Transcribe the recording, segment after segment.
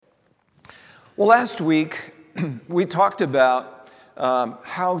Well, last week we talked about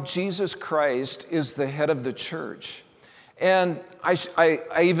how Jesus Christ is the head of the church. And I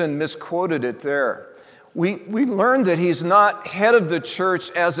even misquoted it there. We learned that he's not head of the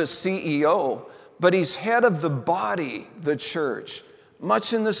church as a CEO, but he's head of the body, the church,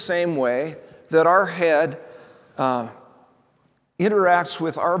 much in the same way that our head interacts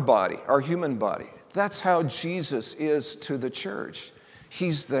with our body, our human body. That's how Jesus is to the church.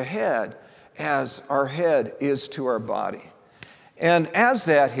 He's the head as our head is to our body. And as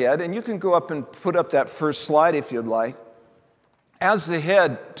that head, and you can go up and put up that first slide if you'd like, as the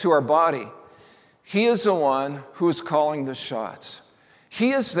head to our body, he is the one who is calling the shots.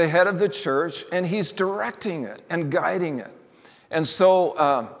 He is the head of the church, and he's directing it and guiding it. And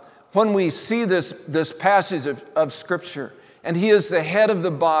so when we see this passage of Scripture, and he is the head of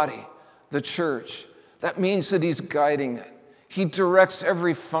the body, the church, that means that he's guiding it. He directs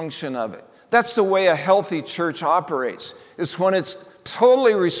every function of it. That's the way a healthy church operates, is when it's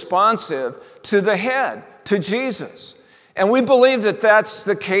totally responsive to the head, to Jesus. And we believe that that's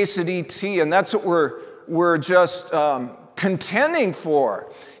the case at ET, and that's what we're just contending for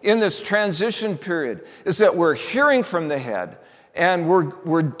in this transition period, is that we're hearing from the head, and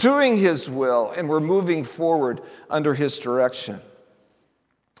we're doing his will, and we're moving forward under his direction.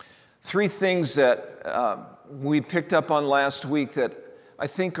 Three things that we picked up on last week that I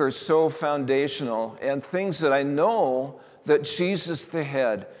think are so foundational, and things that I know that Jesus the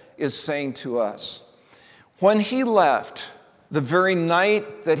head is saying to us. When he left, the very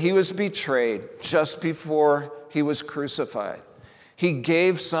night that he was betrayed, just before he was crucified, he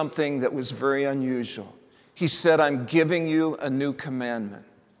gave something that was very unusual. He said, "I'm giving you a new commandment."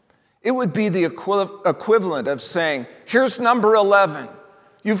 It would be the equivalent of saying, here's number 11.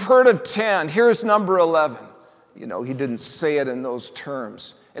 You've heard of 10, here's number 11. You know, he didn't say it in those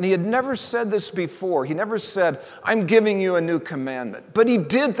terms. And he had never said this before. He never said, "I'm giving you a new commandment." But he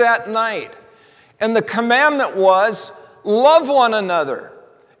did that night. And the commandment was, love one another.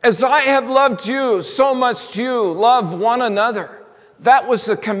 As I have loved you, so must you love one another. That was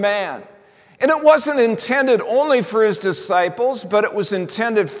the command. And it wasn't intended only for his disciples, but it was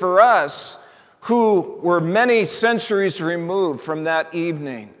intended for us who were many centuries removed from that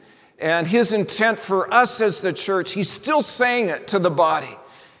evening. And his intent for us as the church, he's still saying it to the body.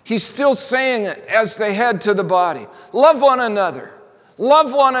 He's still saying it as the head to the body. Love one another.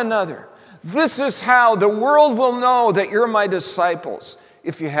 Love one another. This is how the world will know that you're my disciples,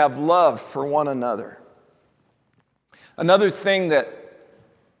 if you have love for one another. Another thing that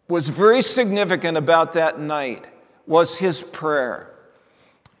was very significant about that night was his prayer.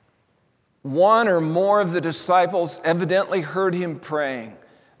 One or more of the disciples evidently heard him praying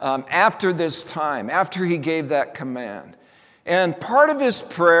after this time, after he gave that command. And part of his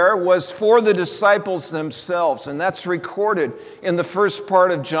prayer was for the disciples themselves, and that's recorded in the first part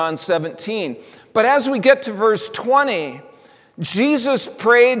of John 17. But as we get to verse 20, Jesus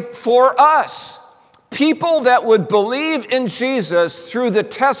prayed for us, people that would believe in Jesus through the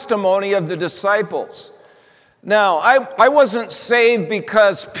testimony of the disciples. Now, I wasn't saved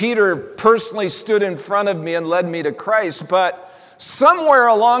because Peter personally stood in front of me and led me to Christ, but somewhere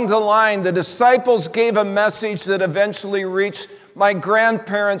along the line, the disciples gave a message that eventually reached my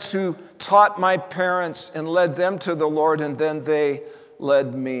grandparents, who taught my parents and led them to the Lord, and then they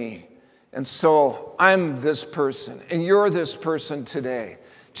led me. And so I'm this person, and you're this person today.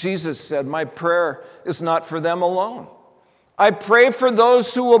 Jesus said, my prayer is not for them alone. I pray for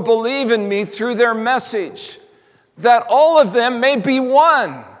those who will believe in me through their message, that all of them may be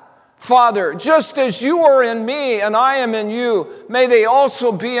one. Father, just as you are in me and I am in you, may they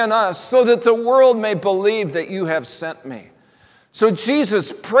also be in us, so that the world may believe that you have sent me. So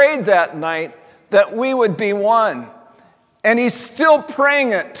Jesus prayed that night that we would be one. And he's still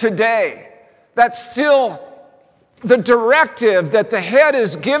praying it today. That's still the directive that the head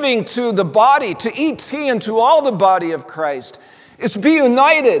is giving to the body, to ET and to all the body of Christ, is be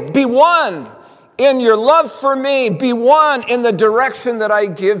united, be one. In your love for me, be one in the direction that I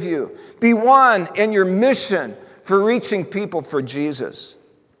give you. Be one in your mission for reaching people for Jesus.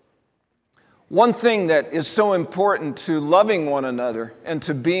 One thing that is so important to loving one another and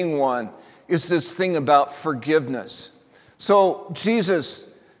to being one is this thing about forgiveness. So Jesus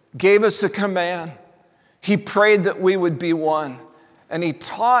gave us a command. He prayed that we would be one, and he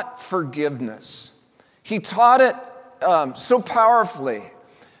taught forgiveness. He taught it so powerfully.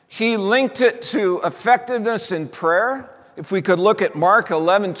 He linked it to effectiveness in prayer. If we could look at Mark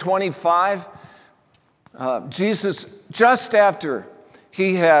 11:25, Jesus, just after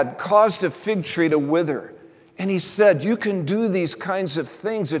he had caused a fig tree to wither And he said, you can do these kinds of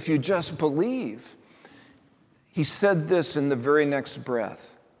things if you just believe. He said this in the very next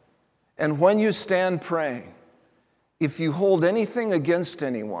breath. And when you stand praying, if you hold anything against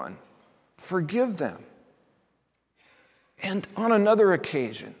anyone, forgive them. And on another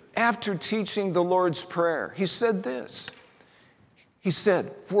occasion, after teaching the Lord's Prayer, he said this. He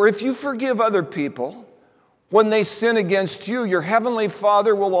said, for if you forgive other people when they sin against you, your heavenly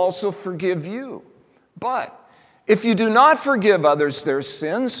Father will also forgive you. But if you do not forgive others their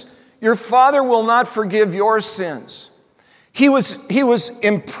sins, your Father will not forgive your sins. He was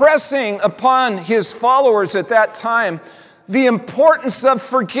impressing upon his followers at that time the importance of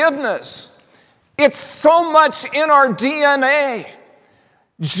forgiveness. It's so much in our DNA.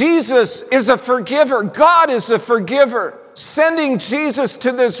 Jesus is a forgiver. God is a forgiver. Sending Jesus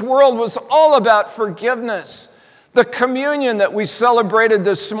to this world was all about forgiveness. The communion that we celebrated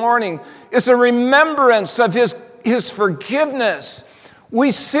this morning is a remembrance of his forgiveness.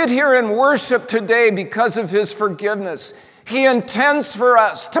 We sit here and worship today because of his forgiveness. He intends for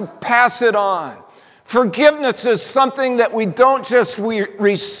us to pass it on. Forgiveness is something that we don't just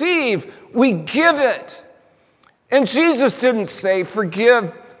receive, we give it. And Jesus didn't say,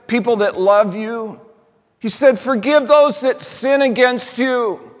 forgive people that love you. He said, forgive those that sin against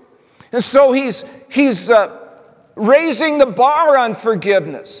you. And so he's raising the bar on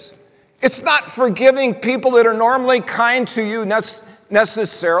forgiveness. It's not forgiving people that are normally kind to you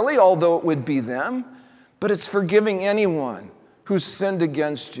necessarily, although it would be them, but it's forgiving anyone who's sinned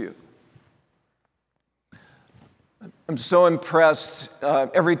against you. I'm so impressed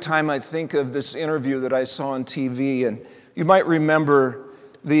every time I think of this interview that I saw on TV, and you might remember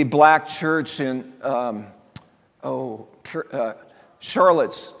the black church in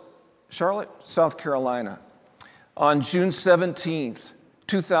Charlotte, South Carolina. On June 17th,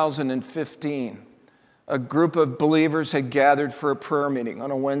 2015, a group of believers had gathered for a prayer meeting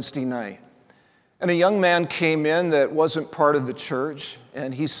on a Wednesday night. And a young man came in that wasn't part of the church,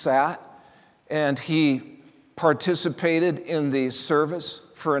 and he sat, and he participated in the service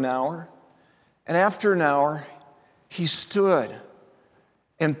for an hour. And after an hour, he stood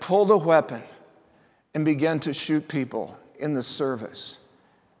and pulled a weapon and began to shoot people in the service.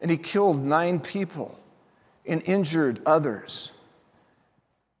 And he killed 9 people and injured others.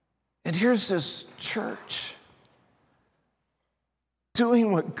 And here's this church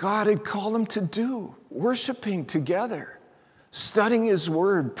doing what God had called them to do, worshiping together, studying his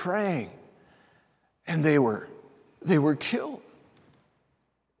word, praying. And they were killed.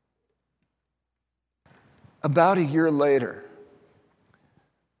 About a year later,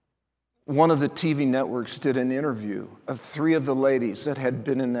 one of the TV networks did an interview of 3 of the ladies that had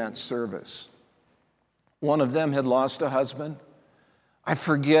been in that service. One of them had lost a husband. I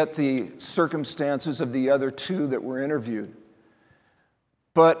forget the circumstances of the other 2 that were interviewed.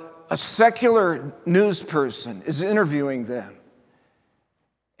 But a secular news person is interviewing them.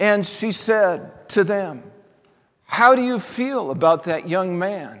 And she said to them, how do you feel about that young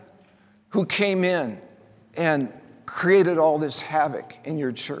man who came in and created all this havoc in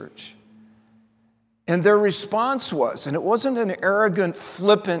your church? And their response was, and it wasn't an arrogant,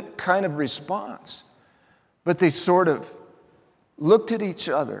 flippant kind of response, but they sort of looked at each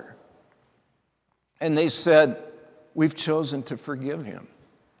other and they said, we've chosen to forgive him.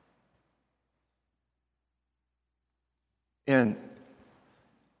 And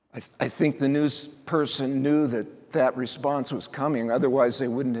I think the news person knew that response was coming, otherwise they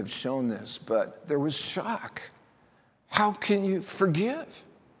wouldn't have shown this, but there was shock. How can you forgive?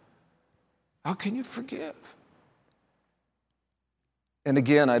 How can you forgive? And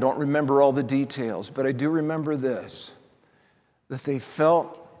again, I don't remember all the details, but I do remember this, that they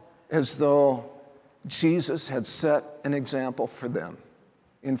felt as though Jesus had set an example for them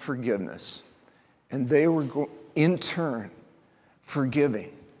in forgiveness. And they were, in turn,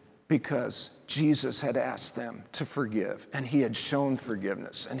 forgiving because Jesus had asked them to forgive, and he had shown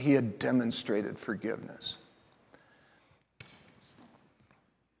forgiveness, and he had demonstrated forgiveness.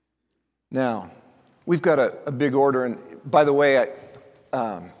 Now, we've got a big order, and by the way,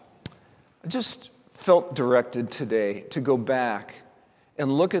 I just felt directed today to go back and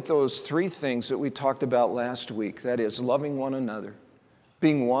look at those 3 things that we talked about last week. That is, loving one another,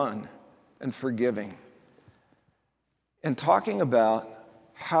 being one, and forgiving. And talking about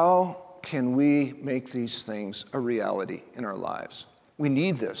how can we make these things a reality in our lives. We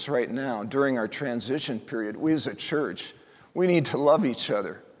need this right now during our transition period. We as a church, we need to love each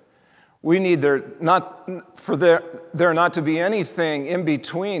other. We need there not to be anything in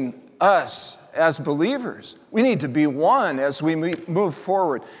between us as believers. We need to be one as we move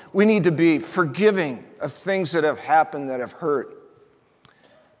forward. We need to be forgiving of things that have happened that have hurt.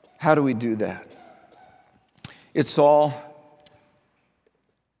 How do we do that? It all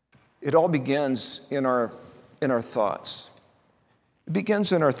begins in our thoughts. It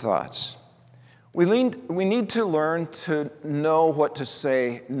begins in our thoughts. We need to learn to know what to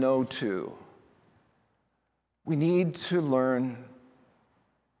say no to. We need to learn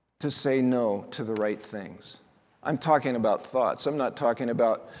to say no to the right things. I'm talking about thoughts. I'm not talking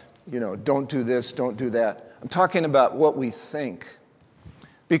about, don't do this, don't do that. I'm talking about what we think.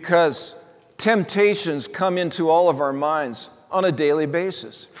 Because temptations come into all of our minds on a daily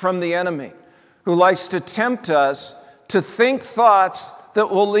basis from the enemy, who likes to tempt us to think thoughts that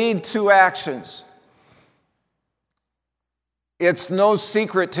will lead to actions. It's no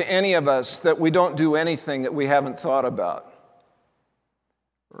secret to any of us that we don't do anything that we haven't thought about.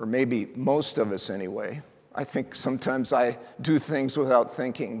 Or maybe most of us anyway. I think sometimes I do things without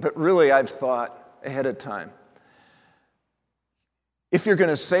thinking, but really I've thought ahead of time. If you're going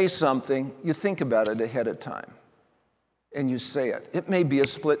to say something, you think about it ahead of time, and you say it. It may be a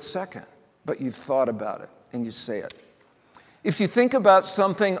split second, but you've thought about it, and you say it. If you think about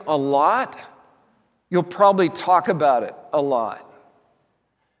something a lot, you'll probably talk about it a lot.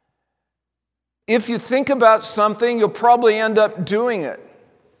 If you think about something, you'll probably end up doing it.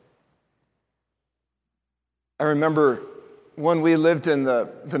 I remember when we lived in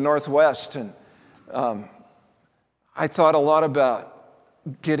the Northwest, and I thought a lot about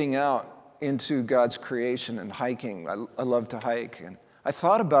getting out into God's creation and hiking. I love to hike, and I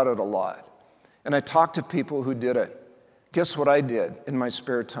thought about it a lot. And I talked to people who did it. Guess what I did in my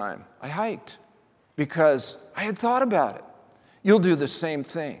spare time? I hiked because I had thought about it. You'll do the same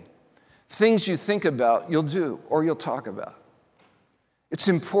thing. Things you think about, you'll do or you'll talk about. It's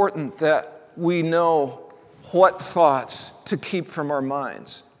important that we know what thoughts to keep from our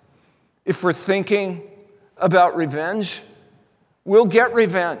minds. If we're thinking about revenge, we'll get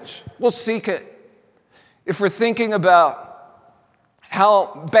revenge. We'll seek it. If we're thinking about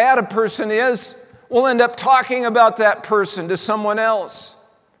how bad a person is, we'll end up talking about that person to someone else.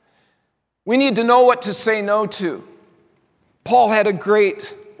 We need to know what to say no to. Paul had a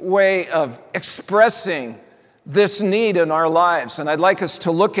great way of expressing this need in our lives, and I'd like us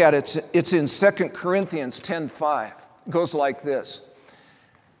to look at it. It's in 2 Corinthians 10:5. It goes like this.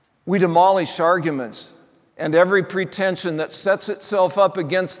 We demolish arguments and every pretension that sets itself up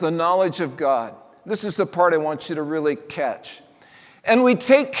against the knowledge of God. This is the part I want you to really catch. And we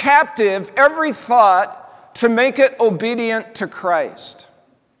take captive every thought to make it obedient to Christ.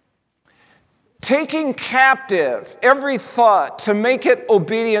 Taking captive every thought to make it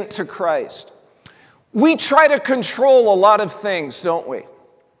obedient to Christ. We try to control a lot of things, don't we?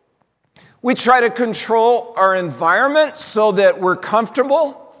 We try to control our environment so that we're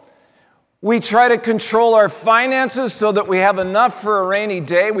comfortable. We try to control our finances so that we have enough for a rainy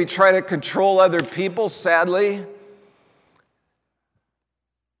day. We try to control other people, sadly.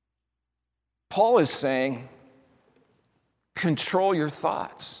 Paul is saying, control your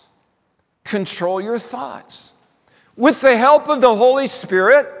thoughts. Control your thoughts. With the help of the Holy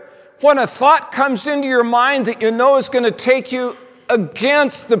Spirit, when a thought comes into your mind that you know is going to take you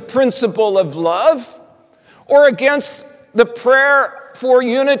against the principle of love, or against the prayer for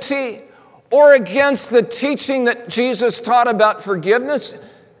unity, or against the teaching that Jesus taught about forgiveness,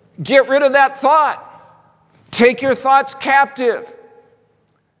 get rid of that thought. Take your thoughts captive.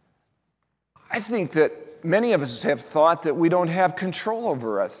 I think that many of us have thought that we don't have control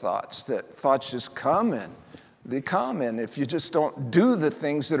over our thoughts, that thoughts just come and they come, and if you just don't do the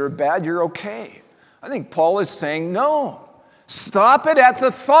things that are bad, you're okay. I think Paul is saying, no, stop it at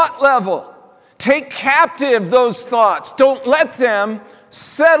the thought level. Take captive those thoughts. Don't let them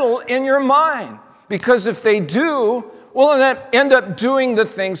settle in your mind, because if they do, we'll end up doing the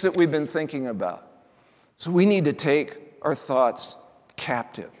things that we've been thinking about. So we need to take our thoughts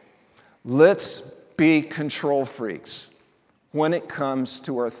captive. Let's be control freaks when it comes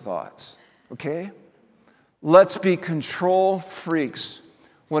to our thoughts, okay? Let's be control freaks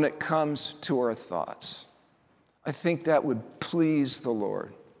when it comes to our thoughts. I think that would please the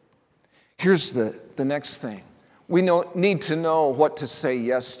Lord. Here's the next thing. We need to know what to say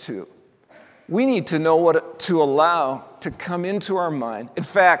yes to. We need to know what to allow to come into our mind. In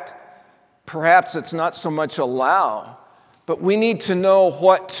fact, perhaps it's not so much allow, but we need to know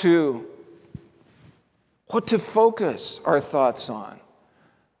what to focus our thoughts on.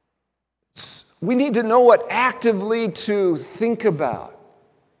 We need to know what actively to think about.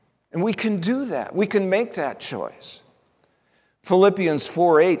 And we can do that. We can make that choice. Philippians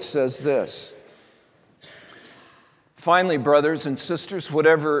 4:8 says this, Finally, brothers and sisters,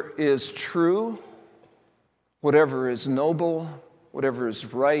 whatever is true, whatever is noble, whatever is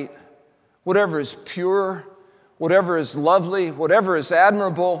right, whatever is pure, whatever is lovely, whatever is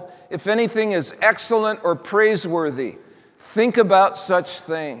admirable, if anything is excellent or praiseworthy, think about such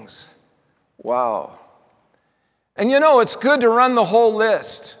things. Wow. And it's good to run the whole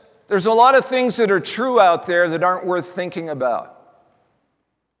list. There's a lot of things that are true out there that aren't worth thinking about.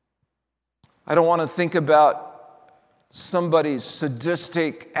 I don't want to think about somebody's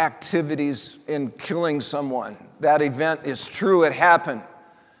sadistic activities in killing someone. That event is true, it happened,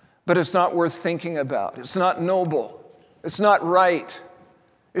 but it's not worth thinking about. It's not noble. It's not right.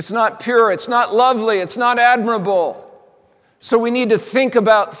 It's not pure. It's not lovely. It's not admirable. So we need to think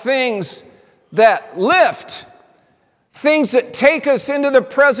about things that lift, things that take us into the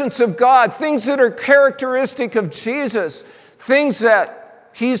presence of God, things that are characteristic of Jesus, things that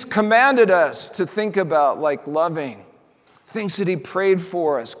He's commanded us to think about, like loving, things that He prayed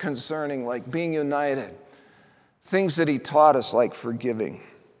for us concerning, like being united, things that He taught us, like forgiving.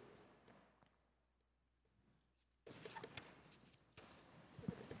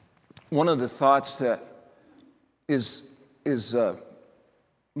 One of the thoughts that is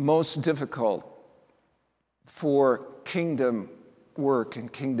most difficult for kingdom work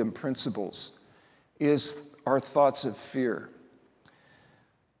and kingdom principles is our thoughts of fear.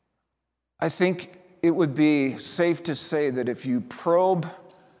 I think it would be safe to say that if you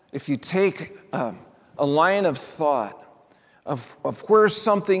take a line of thought of where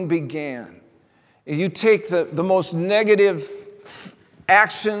something began, and you take the most negative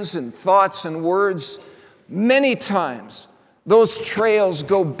actions and thoughts and words, many times those trails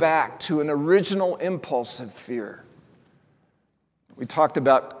go back to an original impulse of fear. We talked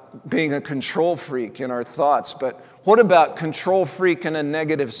about being a control freak in our thoughts, but what about control freak in a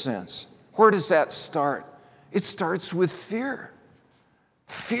negative sense? Where does that start? It starts with fear.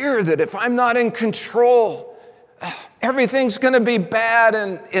 Fear that if I'm not in control, everything's going to be bad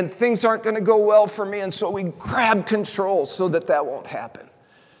and things aren't going to go well for me, and so we grab control so that won't happen.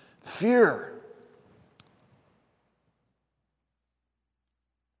 Fear.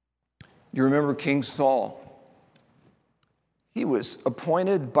 You remember King Saul? He was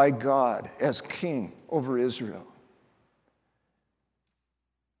appointed by God as king over Israel.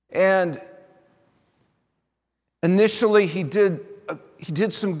 And initially he did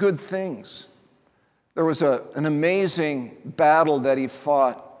some good things. There was an amazing battle that he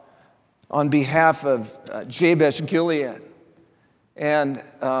fought on behalf of Jabesh Gilead and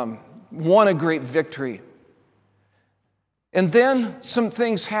won a great victory. And then some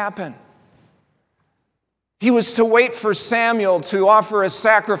things happened. He was to wait for Samuel to offer a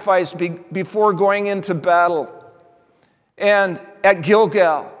sacrifice before going into battle and at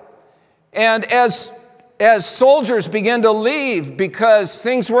Gilgal. And as soldiers began to leave because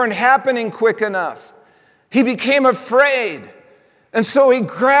things weren't happening quick enough, he became afraid. And so he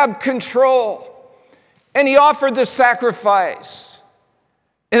grabbed control and he offered the sacrifice.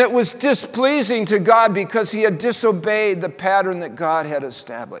 And it was displeasing to God because he had disobeyed the pattern that God had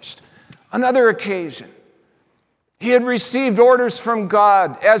established. Another occasion, he had received orders from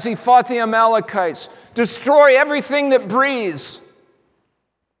God as he fought the Amalekites, destroy everything that breathes.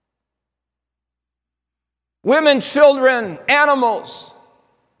 Women, children, animals.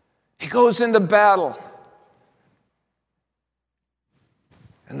 He goes into battle.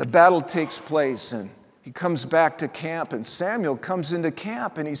 And the battle takes place, and he comes back to camp, and Samuel comes into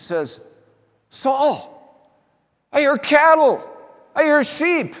camp, and he says, Saul, I hear cattle. I hear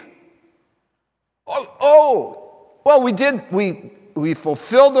sheep. Well, we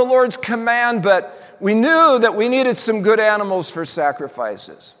fulfilled the Lord's command, but we knew that we needed some good animals for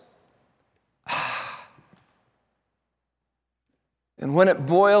sacrifices. And when it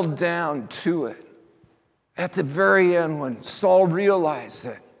boiled down to it, at the very end, when Saul realized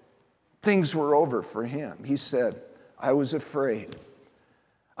that things were over for him, he said, I was afraid.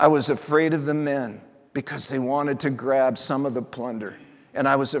 I was afraid of the men because they wanted to grab some of the plunder, and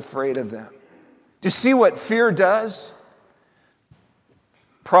I was afraid of them. Do you see what fear does?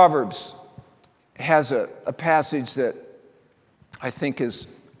 Proverbs has a passage that I think is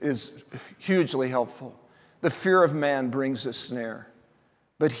hugely helpful. The fear of man brings a snare,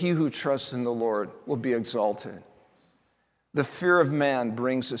 but he who trusts in the Lord will be exalted. The fear of man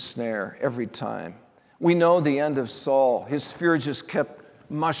brings a snare every time. We know the end of Saul. His fear just kept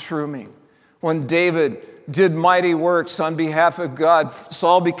mushrooming. When David did mighty works on behalf of God,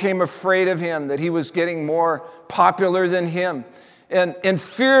 Saul became afraid of him, that he was getting more popular than him. And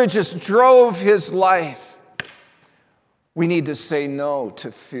fear just drove his life. We need to say no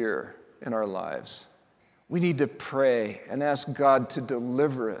to fear in our lives. We need to pray and ask God to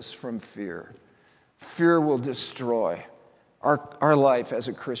deliver us from fear. Fear will destroy our life as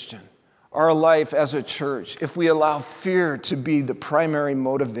a Christian, our life as a church, if we allow fear to be the primary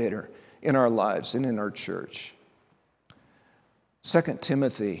motivator in our lives and in our church. 2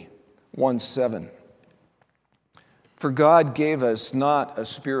 Timothy 1:7. For God gave us not a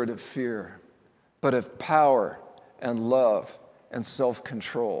spirit of fear, but of power and love and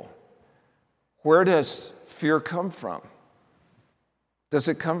self-control. Where does fear come from? Does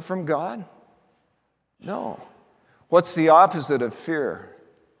it come from God? No. What's the opposite of fear?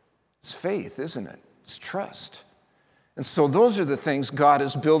 It's faith, isn't it? It's trust. And so those are the things God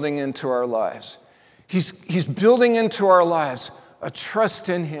is building into our lives. He's building into our lives a trust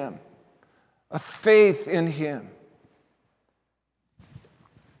in Him, a faith in Him.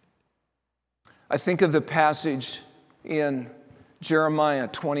 I think of the passage in Jeremiah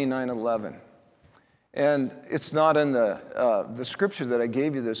 29:11. And it's not in the scripture that I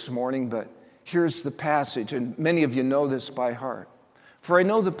gave you this morning, but here's the passage, and many of you know this by heart. For I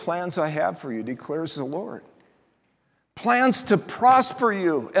know the plans I have for you, declares the Lord. Plans to prosper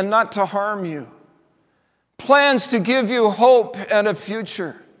you and not to harm you. Plans to give you hope and a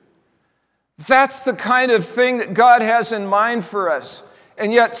future. That's the kind of thing that God has in mind for us.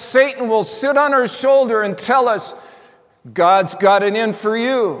 And yet Satan will sit on our shoulder and tell us, God's got it in for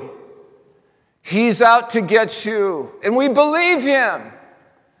you. He's out to get you. And we believe him.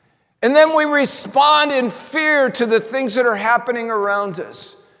 And then we respond in fear to the things that are happening around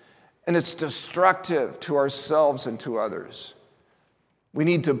us. And it's destructive to ourselves and to others. We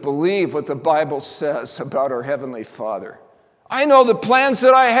need to believe what the Bible says about our Heavenly Father. I know the plans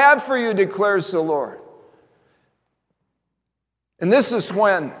that I have for you, declares the Lord. And this is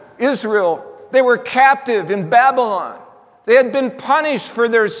when Israel, they were captive in Babylon. They had been punished for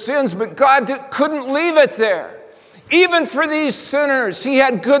their sins, but God couldn't leave it there. Even for these sinners, he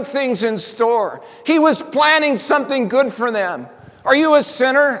had good things in store. He was planning something good for them. Are you a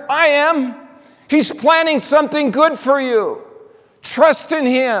sinner? I am. He's planning something good for you. Trust in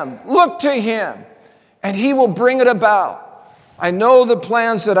him. Look to him. And he will bring it about. I know the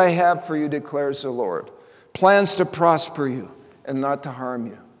plans that I have for you, declares the Lord. Plans to prosper you and not to harm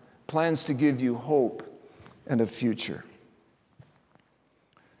you. Plans to give you hope and a future.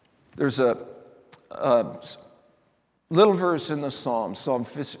 There's a little verse in the Psalm, Psalm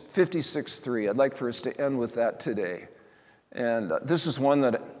 56:3. I'd like for us to end with that today. And this is one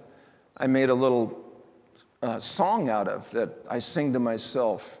that I made a little song out of that I sing to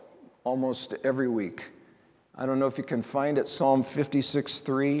myself almost every week. I don't know if you can find it, Psalm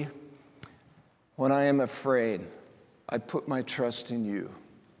 56:3. When I am afraid, I put my trust in you.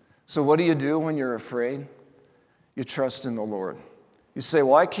 So what do you do when you're afraid? You trust in the Lord. You say,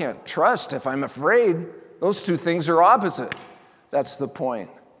 well, I can't trust if I'm afraid. Those two things are opposite. That's the point.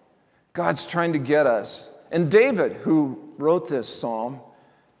 God's trying to get us. And David, who wrote this psalm,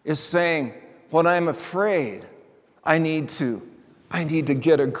 is saying, when I'm afraid, I need to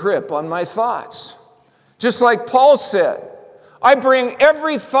get a grip on my thoughts. Just like Paul said, I bring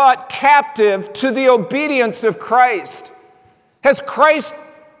every thought captive to the obedience of Christ. Has Christ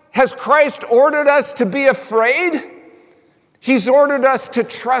ordered us to be afraid? He's ordered us to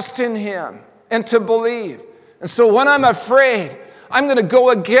trust in him and to believe. And so when I'm afraid, I'm going to go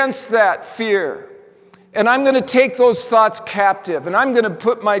against that fear. And I'm going to take those thoughts captive. And I'm going to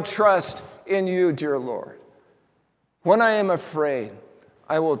put my trust in you, dear Lord. When I am afraid,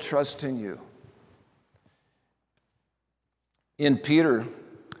 I will trust in you. In Peter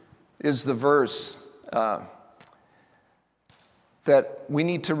is the verse that we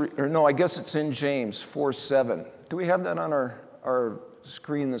need to, I guess it's in James 4:7. Do we have that on our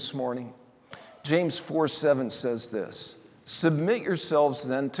screen this morning? James 4:7 says this, submit yourselves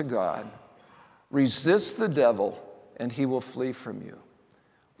then to God, resist the devil, and he will flee from you.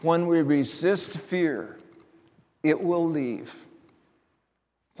 When we resist fear, it will leave.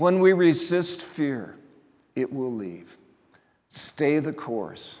 When we resist fear, it will leave. Stay the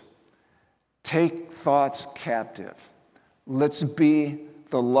course. Take thoughts captive. Let's be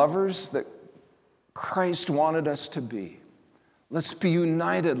the lovers that Christ wanted us to be. Let's be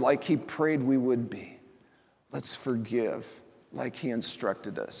united like he prayed we would be. Let's forgive like he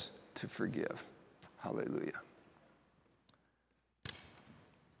instructed us to forgive. Hallelujah.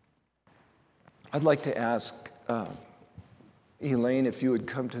 I'd like to ask Elaine if you would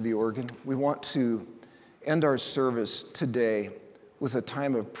come to the organ. We want to end our service today with a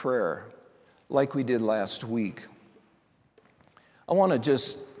time of prayer like we did last week. I want to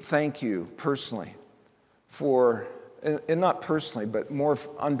just thank you personally for and not personally, but more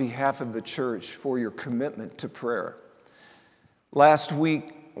on behalf of the church, for your commitment to prayer. Last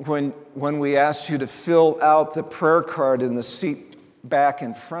week, when we asked you to fill out the prayer card in the seat back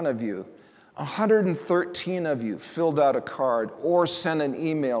in front of you, 113 of you filled out a card or sent an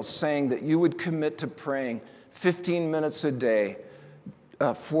email saying that you would commit to praying 15 minutes a day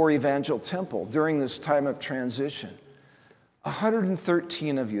for Evangel Temple during this time of transition.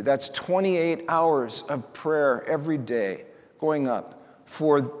 113 of you, that's 28 hours of prayer every day going up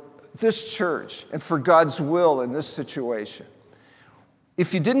for this church and for God's will in this situation.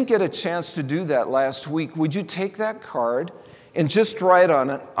 If you didn't get a chance to do that last week, would you take that card and just write on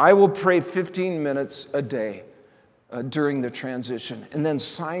it, "I will pray 15 minutes a day during the transition," and then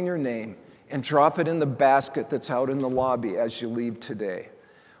sign your name and drop it in the basket that's out in the lobby as you leave today.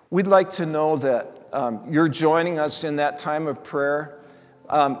 We'd like to know that you're joining us in that time of prayer.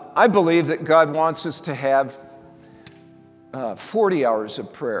 I believe that God wants us to have 40 hours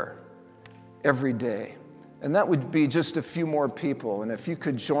of prayer every day. And that would be just a few more people. And if you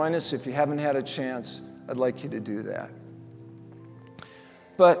could join us, if you haven't had a chance, I'd like you to do that.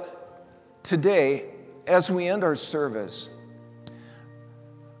 But today, as we end our service,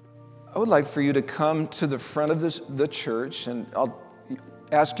 I would like for you to come to the front of the church, and I'll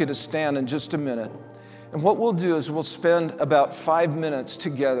ask you to stand in just a minute. And what we'll do is we'll spend about 5 minutes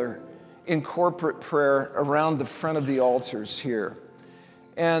together in corporate prayer around the front of the altars here.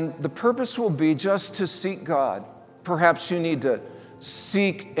 And the purpose will be just to seek God. Perhaps you need to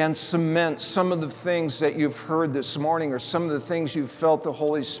seek and cement some of the things that you've heard this morning, or some of the things you've felt the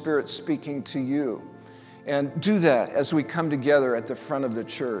Holy Spirit speaking to you. And do that as we come together at the front of the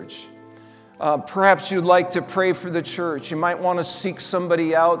church. Perhaps you'd like to pray for the church. You might want to seek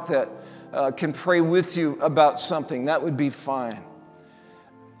somebody out that can pray with you about something. That would be fine.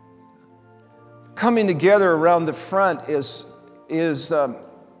 Coming together around the front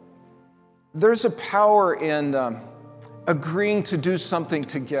there's a power in agreeing to do something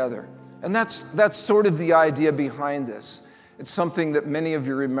together. And that's sort of the idea behind this. It's something that many of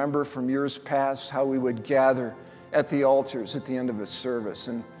you remember from years past, how we would gather at the altars at the end of a service.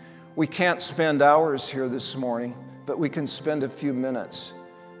 And we can't spend hours here this morning, but we can spend a few minutes.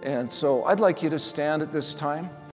 And so I'd like you to stand at this time.